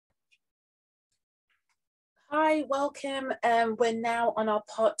Hi, welcome. We're now on our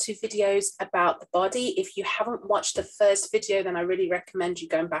part 2 videos about the body. If you haven't watched the first video, then I really recommend you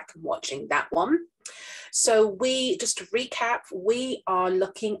going back and watching that one. So just to recap, we are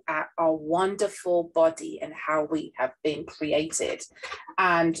looking at our wonderful body and how we have been created,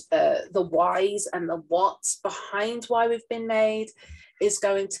 and the whys and the whats behind why we've been made is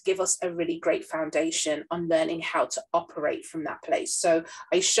going to give us a really great foundation on learning how to operate from that place. So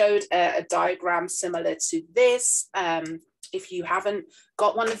I showed a diagram similar to this. If you haven't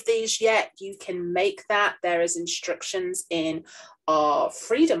got one of these yet, you can make that. There is instructions in our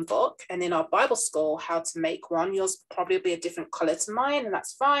Freedom book and in our Bible school how to make one. Yours probably will be a different color to mine, and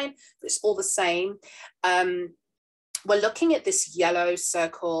that's fine, but it's all the same. We're looking at this yellow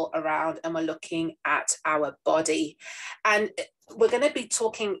circle around, and we're looking at our body. And we're going to be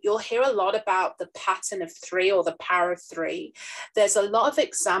talking, you'll hear a lot about the pattern of 3 or the power of 3. There's a lot of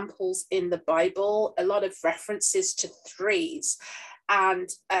examples in the Bible, a lot of references to 3s. And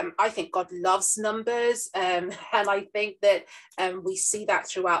I think God loves numbers. And I think that we see that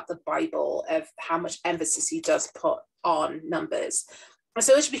throughout the Bible of how much emphasis he does put on numbers. And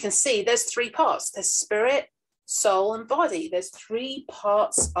so as we can see, there's 3 parts. There's spirit, soul, and body. There's 3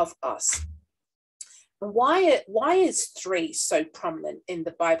 parts of us. Why is 3 so prominent in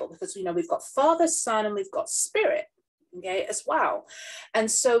the Bible? Because we know we've got Father, Son, and we've got Spirit, okay, as well. And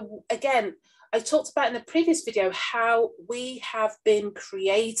so again, I talked about in the previous video how we have been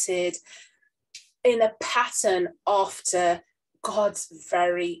created in a pattern after God's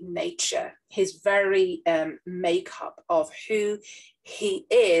very nature, his very makeup of who he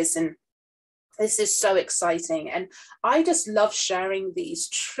is. And this is so exciting. And I just love sharing these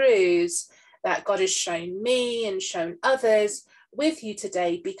truths that God has shown me and shown others with you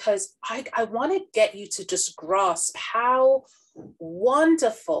today, because I want to get you to just grasp how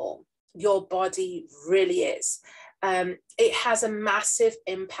wonderful your body really is. It has a massive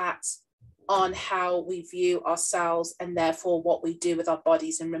impact on how we view ourselves and therefore what we do with our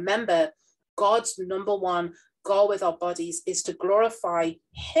bodies. And remember, God's number one goal with our bodies is to glorify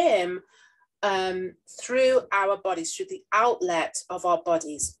him through our bodies, through the outlet of our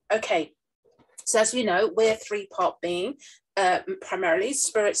bodies. Okay. So as we know, we're 3-part being, primarily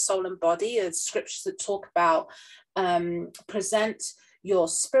spirit, soul, and body. There's scriptures that talk about present your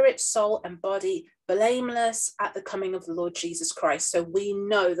spirit, soul, and body blameless at the coming of the Lord Jesus Christ. So we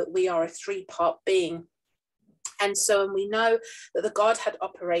know that we are a 3-part being. And so we know that the Godhead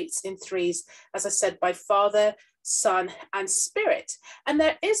operates in 3s, as I said, by Father, Son, and Spirit. And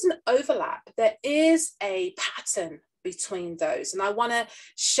there is an overlap. There is a pattern between those. And I want to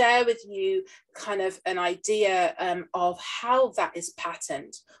share with you kind of an idea of how that is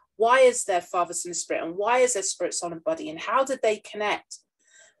patterned. Why is there Father, Son, and Spirit? And why is there Spirit, Soul, and Body? And how did they connect?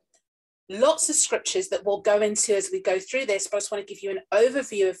 Lots of scriptures that we'll go into as we go through this, but I just want to give you an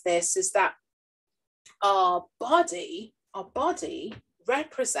overview of this, is that our body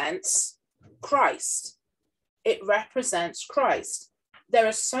represents Christ. It represents Christ. There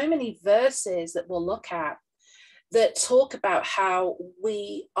are so many verses that we'll look at that talk about how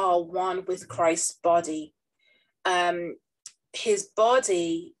we are one with Christ's body. His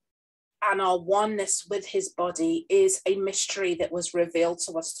body and our oneness with his body is a mystery that was revealed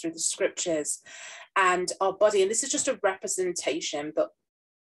to us through the scriptures. And our body, and this is just a representation, but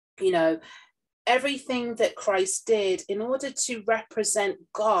you know, everything that Christ did in order to represent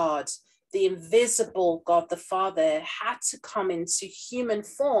God, the invisible God, the Father, had to come into human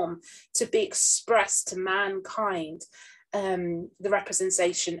form to be expressed to mankind, the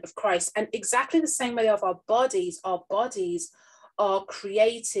representation of Christ. And exactly the same way of our bodies are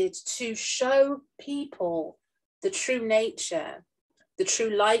created to show people the true nature, the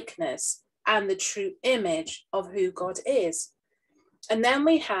true likeness, and the true image of who God is. And then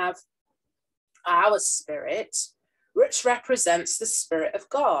we have our spirit, which represents the Spirit of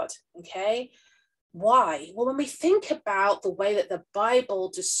God, okay? Why? Well, when we think about the way that the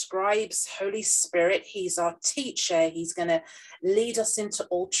Bible describes Holy Spirit, he's our teacher, he's going to lead us into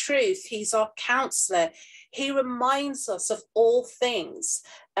all truth, he's our counselor, he reminds us of all things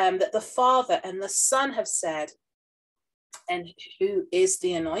that the Father and the Son have said, and who is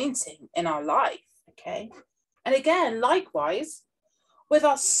the anointing in our life, okay? And again, likewise, with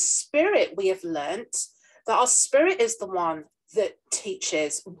our spirit, we have learnt that our spirit is the one that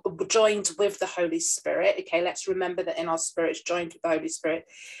teaches, joined with the Holy Spirit. Okay, let's remember that in our spirits, joined with the Holy Spirit,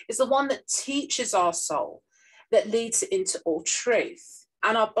 is the one that teaches our soul, that leads it into all truth,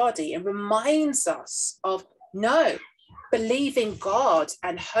 and our body, and reminds us of believing God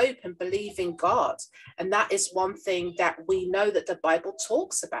and hope and believing God. And that is one thing that we know that the Bible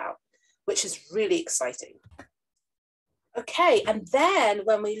talks about. which is really exciting. Okay, and then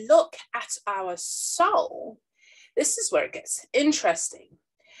when we look at our soul, this is where it gets interesting.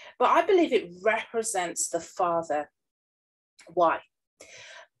 But I believe it represents the Father. Why?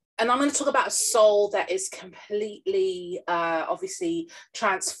 And I'm going to talk about a soul that is completely, obviously,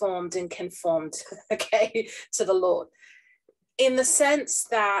 transformed and conformed, okay, to the Lord. In the sense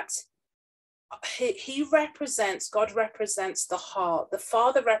that he represents, God represents the heart. The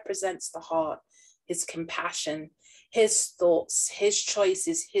Father represents the heart, his compassion, his thoughts, his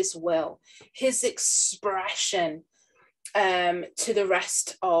choices, his will, his expression to the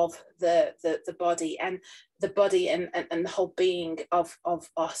rest of the body and the body and the whole being of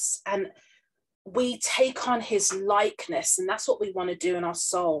us. And we take on his likeness, and that's what we want to do in our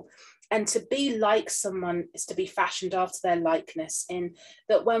soul. And to be like someone is to be fashioned after their likeness, in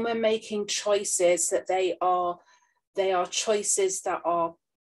that when we're making choices, that they are choices that are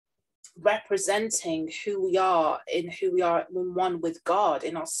representing who we are in one with God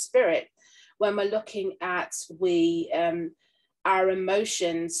in our spirit. When we're looking at our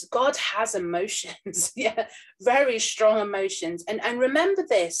emotions, God has emotions, yeah, very strong emotions. And remember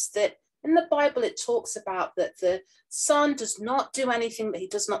this, that in the Bible, it talks about that the Son does not do anything that he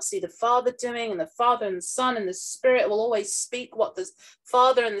does not see the Father doing, and the Father and the Son and the Spirit will always speak what the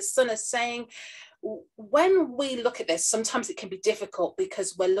Father and the Son are saying. When we look at this, sometimes it can be difficult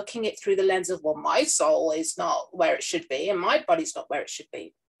because we're looking at it through the lens of, well, my soul is not where it should be and my body's not where it should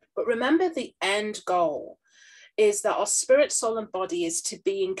be. But remember, the end goal is that our spirit, soul, and body is to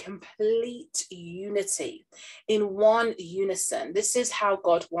be in complete unity, in one unison. This is how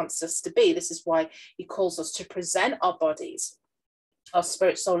God wants us to be. This is why he calls us to present our bodies, our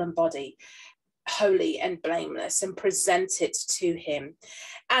spirit, soul, and body, holy and blameless, and present it to him.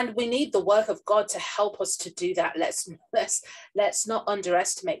 And we need the work of God to help us to do that. Let's not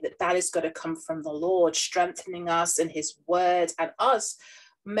underestimate that is going to come from the Lord, strengthening us in his word and us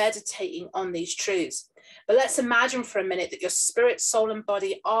meditating on these truths. But let's imagine for a minute that your spirit, soul, and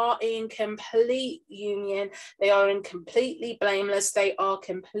body are in complete union. They are in completely blameless. They are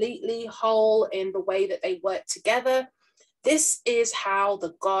completely whole in the way that they work together. This is how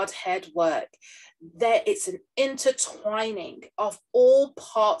the Godhead work. It's an intertwining of all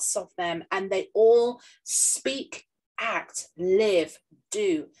parts of them, and they all speak, act, live,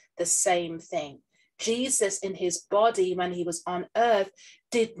 do the same thing. Jesus in his body, when he was on earth,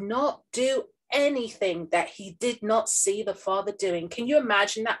 did not do anything that he did not see the Father doing. Can you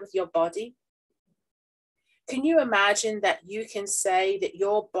imagine that with your body? Can you imagine that you can say that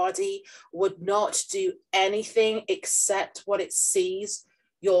your body would not do anything except what it sees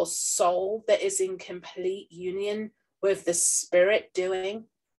your soul that is in complete union with the Spirit doing?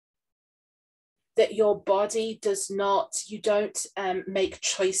 That your body does not, you don't make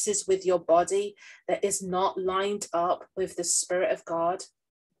choices with your body that is not lined up with the Spirit of God.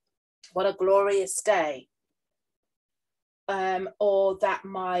 What a glorious day. Or that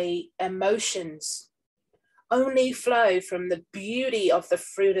my emotions only flow from the beauty of the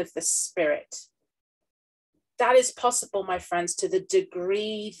fruit of the Spirit. That is possible, my friends, to the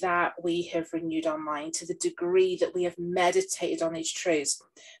degree that we have renewed our mind, to the degree that we have meditated on these truths.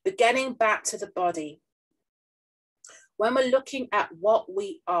 But getting back to the body, when we're looking at what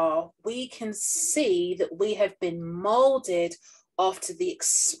we are, we can see that we have been molded after the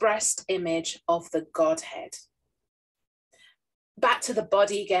expressed image of the Godhead. Back to the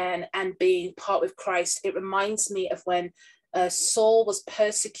body again and being part with Christ, it reminds me of when Saul was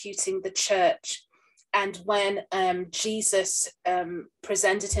persecuting the church, and when Jesus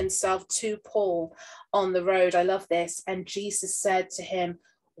presented himself to Paul on the road. I love this. And Jesus said to him,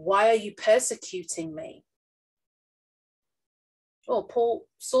 "Why are you persecuting me?" Well,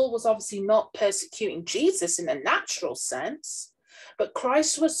 Saul was obviously not persecuting Jesus in a natural sense, but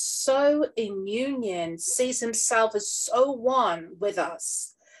Christ was so in union, sees himself as so one with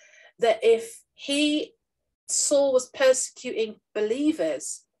us, that if Saul was persecuting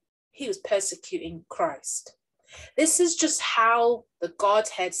believers, he was persecuting Christ. This is just how the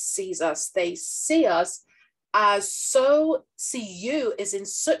Godhead sees us. They see us see you as in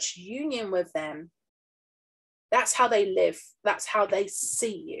such union with them. That's how they live. That's how they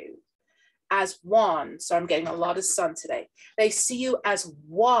see you, as one. So I'm getting a lot of sun today. They see you as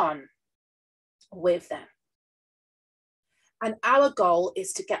one with them. And our goal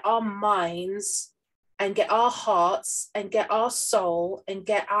is to get our minds and get our hearts and get our soul and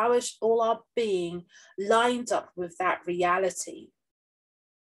get all our being lined up with that reality.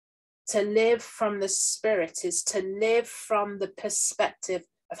 To live from the Spirit is to live from the perspective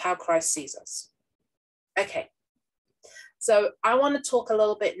of how Christ sees us. Okay. So I want to talk a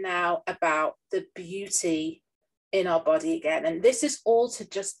little bit now about the beauty in our body again. And this is all to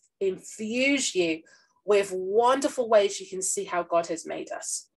just infuse you with wonderful ways you can see how God has made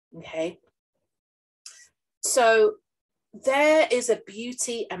us. Okay. So there is a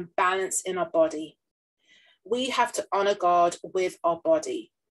beauty and balance in our body. We have to honor God with our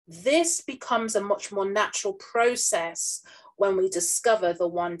body. This becomes a much more natural process when we discover the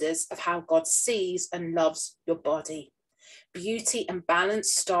wonders of how God sees and loves your body. Beauty and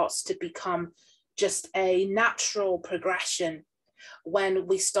balance starts to become just a natural progression when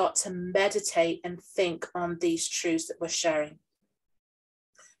we start to meditate and think on these truths that we're sharing.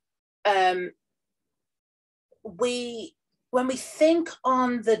 When we think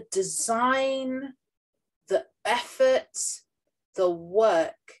on the design, the effort, the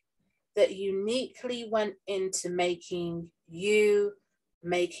work that uniquely went into making you,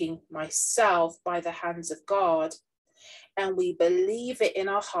 making myself by the hands of God, and we believe it in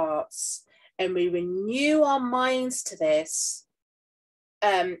our hearts, and we renew our minds to this,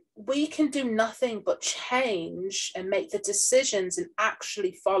 we can do nothing but change and make the decisions and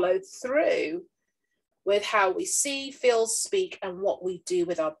actually follow through with how we see, feel, speak, and what we do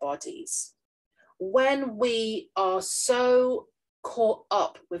with our bodies. When we are so caught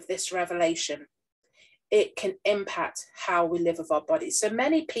up with this revelation, it can impact how we live with our bodies. So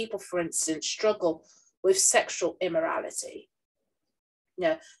many people, for instance, struggle with sexual immorality. You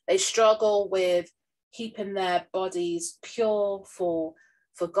know, they struggle with keeping their bodies pure for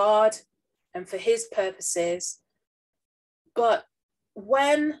God and for his purposes. But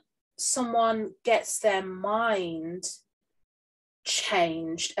when someone gets their mind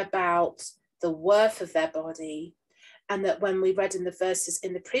changed about the worth of their body, and that when we read in the verses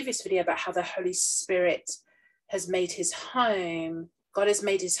in the previous video about how the Holy Spirit has made his home, God has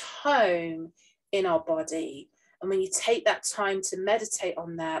made his home in our body. And when you take that time to meditate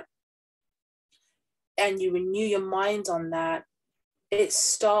on that and you renew your mind on that, it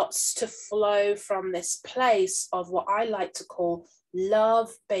starts to flow from this place of what I like to call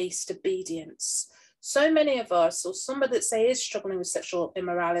love-based obedience. So many of us, or somebody that say is struggling with sexual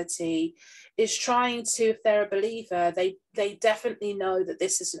immorality, is trying to, if they're a believer, they definitely know that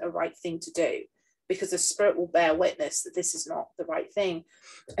this isn't a right thing to do, because the Spirit will bear witness that this is not the right thing.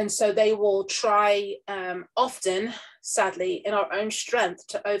 And so they will try, often, sadly, in our own strength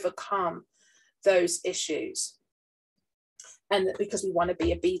to overcome those issues. And because we want to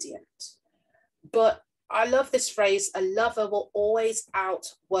be obedient. But I love this phrase, a lover will always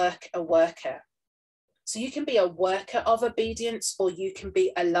outwork a worker. So you can be a worker of obedience, or you can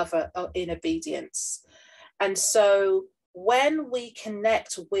be a lover in obedience. And so when we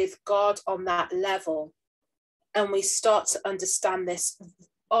connect with God on that level, and we start to understand this,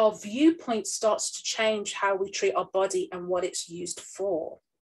 our viewpoint starts to change how we treat our body and what it's used for.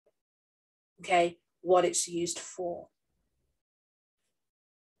 Okay, what it's used for.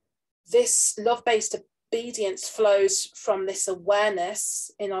 This love-based obedience flows from this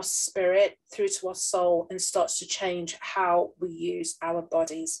awareness in our spirit through to our soul and starts to change how we use our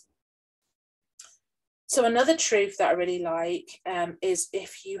bodies. So another truth that I really like is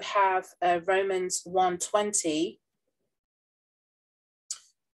if you have Romans 1:20,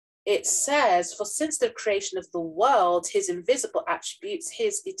 it says, for since the creation of the world, his invisible attributes,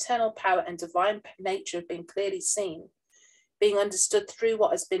 his eternal power and divine nature have been clearly seen, being understood through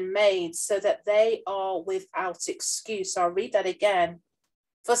what has been made, so that they are without excuse. I'll read that again.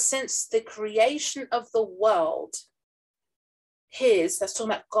 For since the creation of the world, that's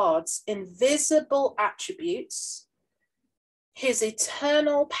talking about God's invisible attributes, his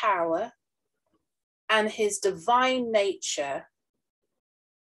eternal power, and his divine nature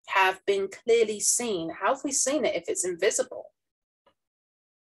have been clearly seen. How have we seen it if it's invisible?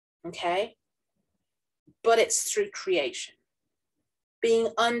 Okay, but it's through creation, being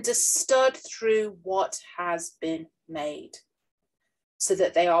understood through what has been made, so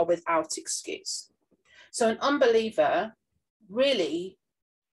that they are without excuse. So an unbeliever, really,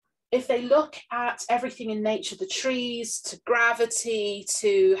 if they look at everything in nature, the trees, to gravity,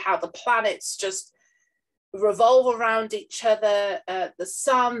 to how the planets just revolve around each other, the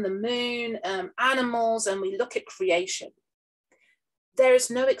sun, the moon, animals, and we look at creation, there is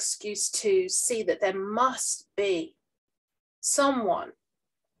no excuse to see that there must be someone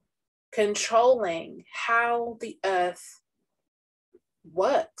controlling how the earth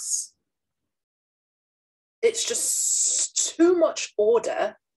works. It's just too much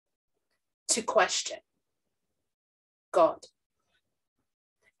order to question God.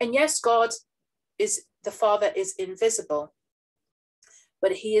 And yes, God is, the Father is invisible,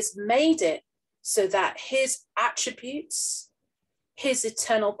 but he has made it so that his attributes, his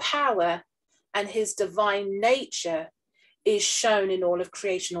eternal power, and his divine nature is shown in all of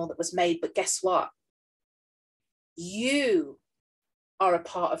creation, all that was made. But guess what? You are a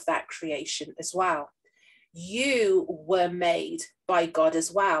part of that creation as well. You were made by God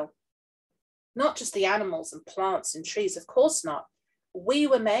as well. Not just the animals and plants and trees, of course not. We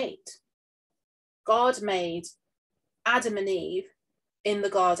were made. God made Adam and Eve in the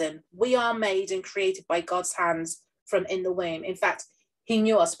garden. We are made and created by God's hands from in the womb. In fact, he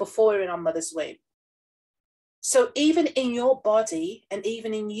knew us before we were in our mother's womb. So even in your body and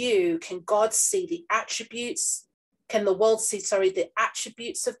even in you, can God see the attributes? Can the world see, the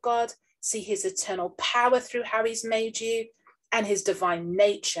attributes of God, see his eternal power through how he's made you and his divine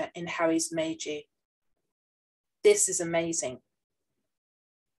nature in how he's made you? This is amazing.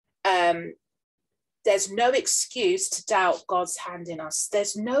 There's no excuse to doubt God's hand in us.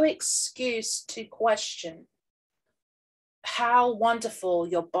 There's no excuse to question how wonderful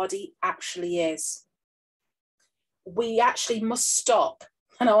your body actually is. We actually must stop,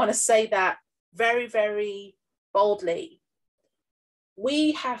 and I want to say that very, very boldly.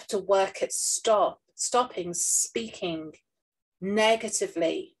 We have to work at stopping speaking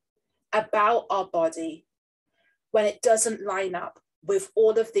negatively about our body when it doesn't line up with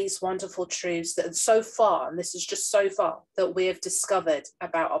all of these wonderful truths that so far, and this is just so far, that we have discovered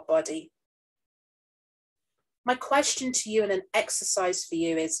about our body. My question to you and an exercise for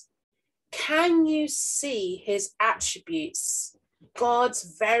you is, can you see his attributes,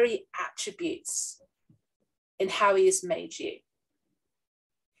 God's very attributes, in how he has made you?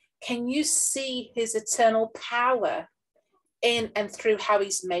 Can you see his eternal power in and through how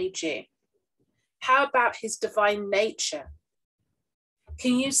he's made you? How about his divine nature?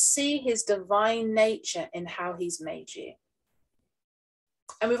 Can you see his divine nature in how he's made you?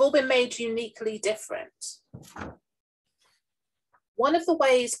 And we've all been made uniquely different. One of the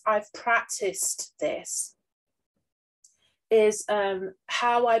ways I've practiced this is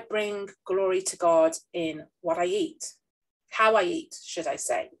how I bring glory to God in what I eat. How I eat, should I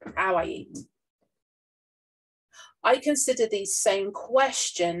say, how I eat. I consider these same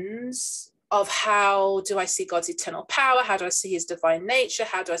questions of how do I see God's eternal power? How do I see his divine nature?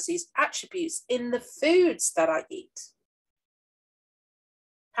 How do I see his attributes in the foods that I eat?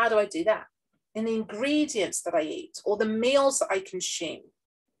 How do I do that? In the ingredients that I eat or the meals that I consume.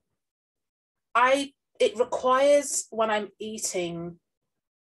 It requires when I'm eating,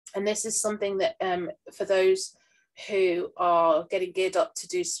 and this is something that for those who are getting geared up to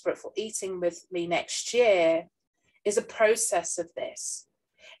do spiritual eating with me next year, is a process of this.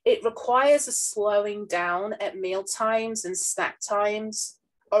 It requires a slowing down at meal times and snack times,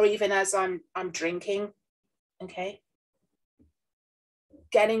 or even as I'm drinking, okay?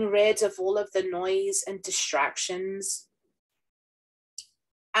 Getting rid of all of the noise and distractions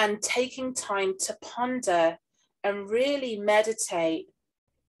and taking time to ponder and really meditate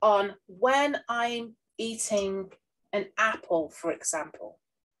on when I'm eating an apple, for example.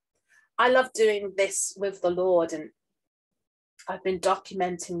 I love doing this with the Lord, and I've been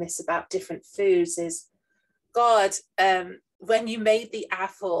documenting this about different foods is, God, when you made the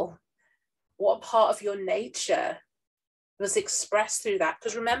apple, what part of your nature was expressed through that?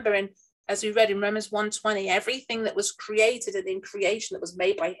 Because remember, as we read in Romans 1:20, everything that was created and in creation that was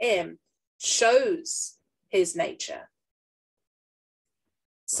made by him shows his nature.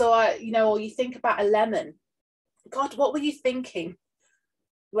 So, or you think about a lemon. God, what were you thinking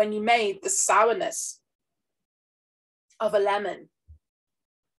when you made the sourness of a lemon?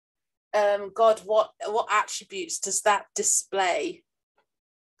 God, what attributes does that display?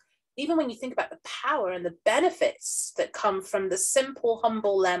 Even when you think about the power and the benefits that come from the simple,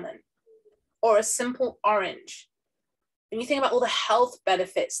 humble lemon or a simple orange, and you think about all the health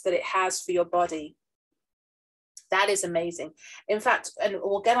benefits that it has for your body, that is amazing. In fact, and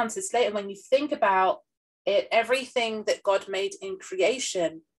we'll get onto this later, when you think about it, everything that God made in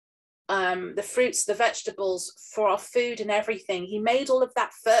creation, the fruits, the vegetables, for our food and everything, he made all of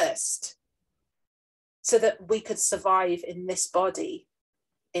that first so that we could survive in this body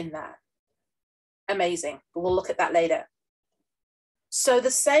in that. Amazing. But we'll look at that later. So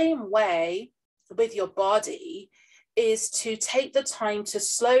the same way with your body is to take the time to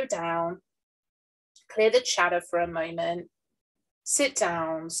slow down, clear the chatter for a moment, sit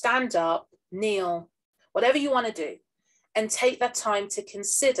down, stand up, kneel, whatever you want to do, and take that time to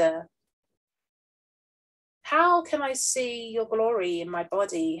consider, how can I see your glory in my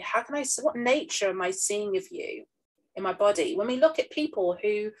body? How can I see, what nature am I seeing of you in my body? When we look at people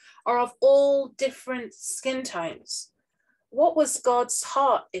who are of all different skin tones, what was God's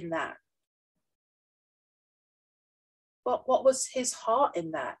heart in that? But what was his heart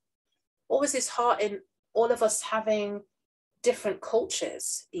in that? What was his heart in all of us having different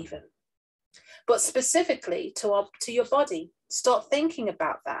cultures even? But specifically to your body, start thinking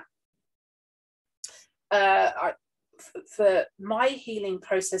about that. For my healing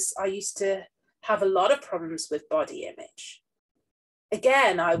process, I used to have a lot of problems with body image.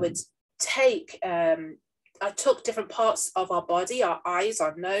 Again, I would take, I took different parts of our body, our eyes,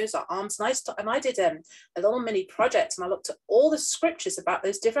 our nose, our arms, and I did a little mini project, and I looked at all the scriptures about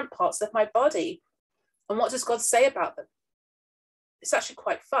those different parts of my body and what does God say about them. It's actually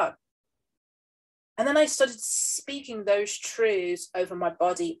quite fun. And then I started speaking those truths over my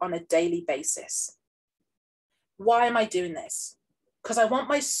body on a daily basis. Why am I doing this? Because I want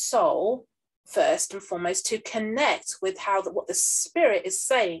my soul, first and foremost, to connect with what the Spirit is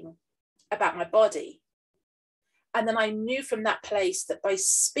saying about my body. And then I knew from that place that by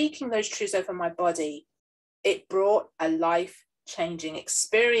speaking those truths over my body, it brought a life-changing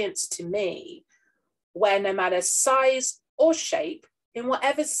experience to me, where no matter size or shape, in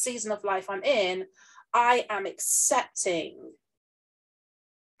whatever season of life I'm in, I am accepting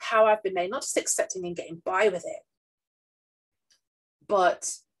how I've been made, not just accepting and getting by with it,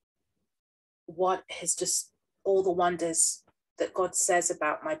 but what is just all the wonders that God says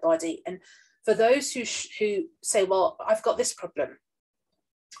about my body. And for those who say, well, I've got this problem,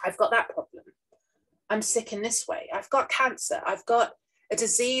 I've got that problem, I'm sick in this way, I've got cancer, I've got a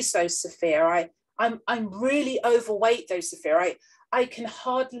disease so severe, I'm really overweight though severe, I can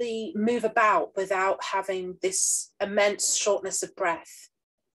hardly move about without having this immense shortness of breath.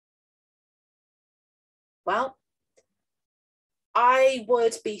 Well, I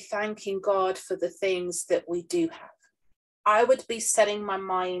would be thanking God for the things that we do have. I would be setting my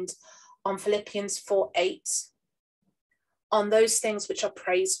mind on Philippians 4:8, on those things which are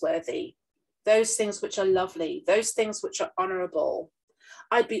praiseworthy, those things which are lovely, those things which are honorable.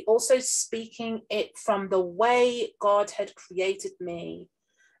 I'd be also speaking it from the way God had created me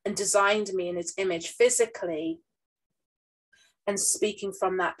and designed me in his image physically, and speaking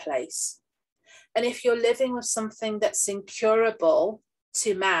from that place. And if you're living with something that's incurable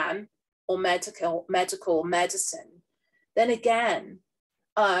to man or medical medicine, then again,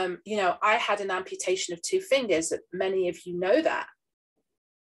 I had an amputation of 2 fingers. Many of you know that.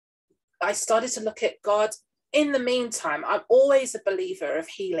 I started to look at God. In the meantime, I'm always a believer of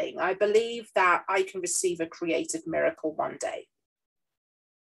healing. I believe that I can receive a creative miracle one day.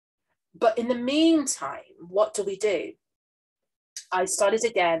 But in the meantime, what do? I started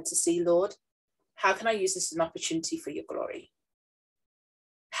again to see, Lord, how can I use this as an opportunity for your glory?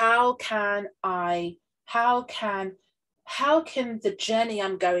 How can the journey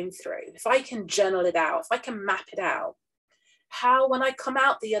I'm going through, if I can journal it out, if I can map it out, how, when I come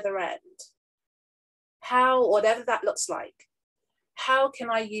out the other end, how, whatever that looks like, how can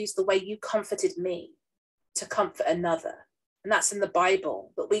I use the way you comforted me to comfort another? And that's in the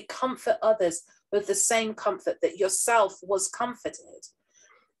Bible, that we comfort others with the same comfort that yourself was comforted.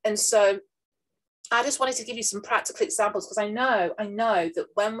 And so I just wanted to give you some practical examples, because I know that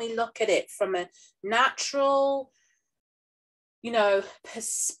when we look at it from a natural,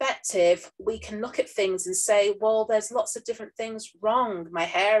 perspective, we can look at things and say, well, there's lots of different things wrong. My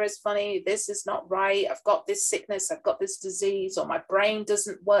hair is funny. This is not right. I've got this sickness. I've got this disease, or my brain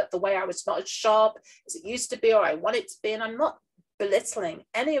doesn't work the way it's not as sharp as it used to be, or I want it to be. And I'm not belittling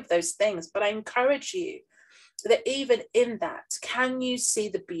any of those things, but I encourage you that even in that, can you see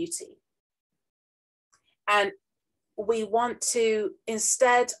the beauty? And we want to,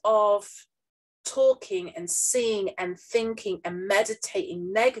 instead of talking and seeing and thinking and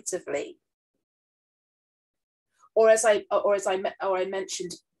meditating negatively, or as I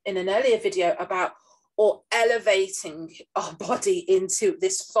mentioned in an earlier video about, or elevating our body into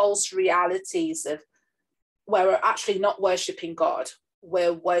this false realities of where we're actually not worshiping God,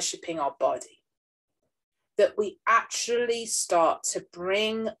 we're worshiping our body. That we actually start to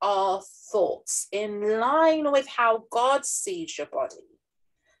bring our thoughts in line with how God sees your body,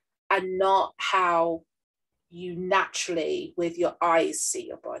 and not how you naturally with your eyes see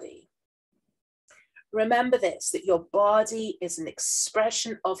your body. Remember this, that your body is an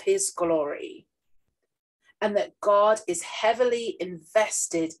expression of his glory, and that God is heavily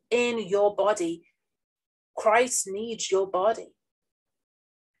invested in your body. Christ needs your body.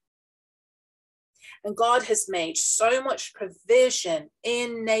 And God has made so much provision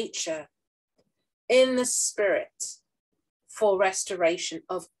in nature, in the spirit, for restoration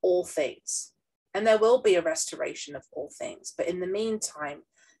of all things. And there will be a restoration of all things. But in the meantime,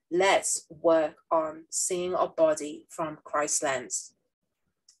 let's work on seeing our body from Christ's lens.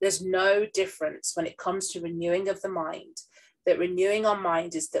 There's no difference when it comes to renewing of the mind. That renewing our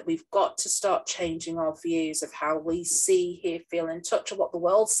mind is that we've got to start changing our views of how we see, hear, feel, and touch of what the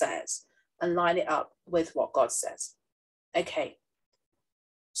world says and line it up with what God says. Okay.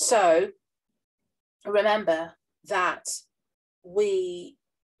 So remember that we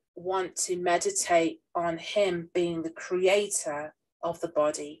want to meditate on him being the creator of the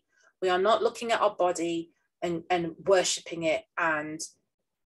body. We are not looking at our body and worshipping it and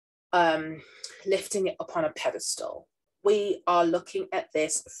lifting it upon a pedestal. We are looking at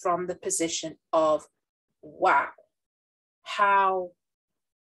this from the position of, wow, how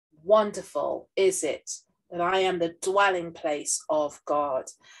wonderful is it that I am the dwelling place of God.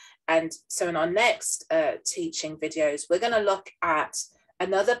 And so in our next teaching videos, we're going to look at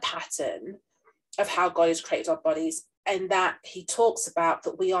another pattern of how God has created our bodies, and that he talks about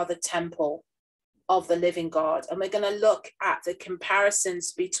that we are the temple of the living God. And we're going to look at the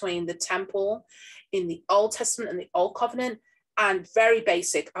comparisons between the temple in the Old Testament and the Old Covenant, and very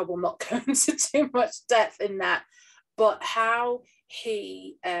basic, I will not go into too much depth in that, but how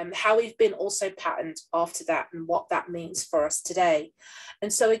we've been also patterned after that and what that means for us today.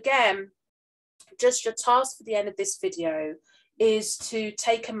 And so again, just your task for the end of this video is to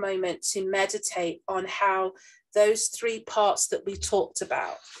take a moment to meditate on how those three parts that we talked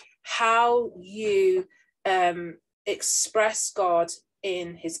about, how you express God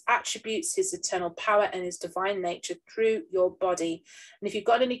in his attributes, his eternal power, and his divine nature through your body. And if you've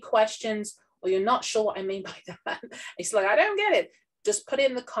got any questions or you're not sure what I mean by that, it's like, I don't get it, just put it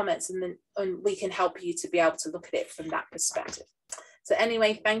in the comments and we can help you to be able to look at it from that perspective. So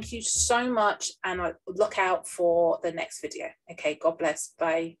anyway, thank you so much, and I look out for the next video. Okay, God bless.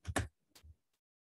 Bye.